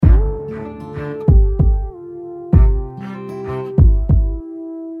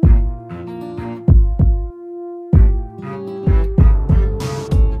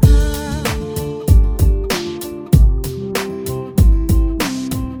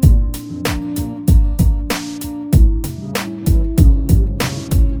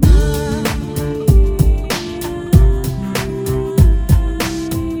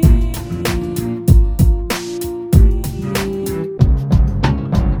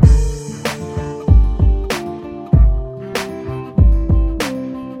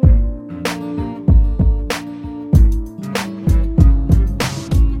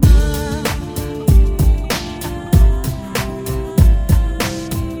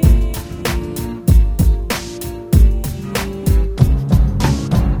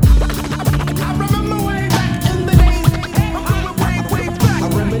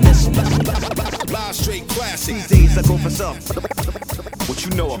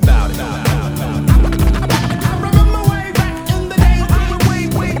about it? I remember way back in the days,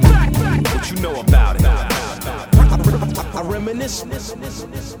 way back. What you know about it? I reminisce.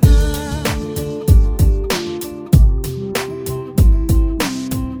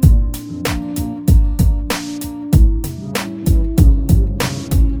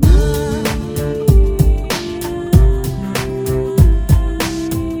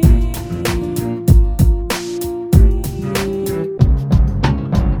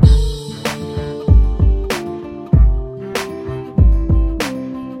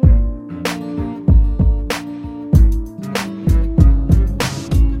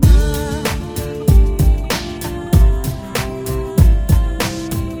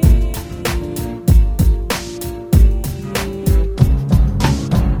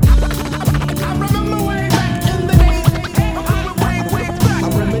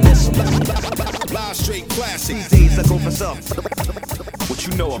 These days I go for self. What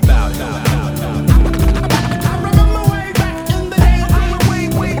you know about it? I remember way back in the days,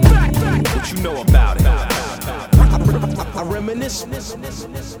 way back. What you know about it? I reminisce.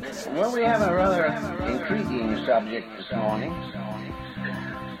 Well, we have a rather intriguing subject this morning.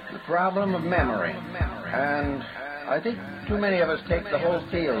 The problem of memory. And I think too many of us take the whole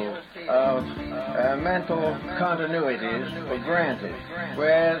field of mental continuities for granted,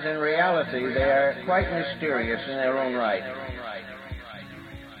 whereas in reality they are quite mysterious in their own right.